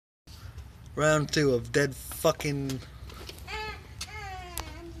Round 2 of dead fucking...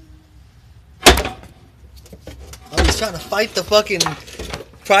 Oh, he's trying to fight the fucking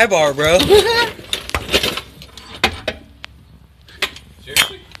pry bar, bro.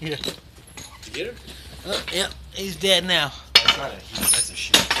 Seriously? Yeah. Did you get her? Oh, yeah, he's dead now. That's not a heat, that's a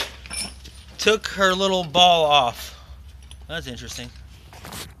shoot. Took her little ball off. That's interesting.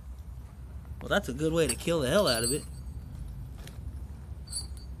 Well, that's a good way to kill the hell out of it.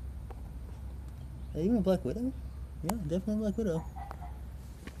 Hey, you want Black Widow? Yeah, definitely Black Widow.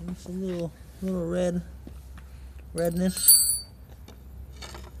 There's a little redness.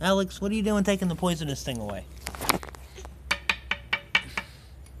 Alex, what are you doing taking the poisonous thing away?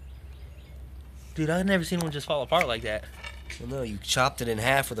 Dude, I've never seen one just fall apart like that. Well, no, you chopped it in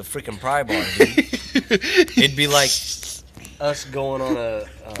half with a freaking pry bar, dude. It'd be like us going on a...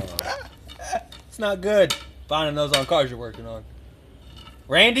 It's not good. Finding those on cars you're working on.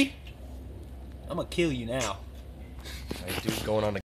 Randy? I'm gonna kill you now. Like, dude, going on a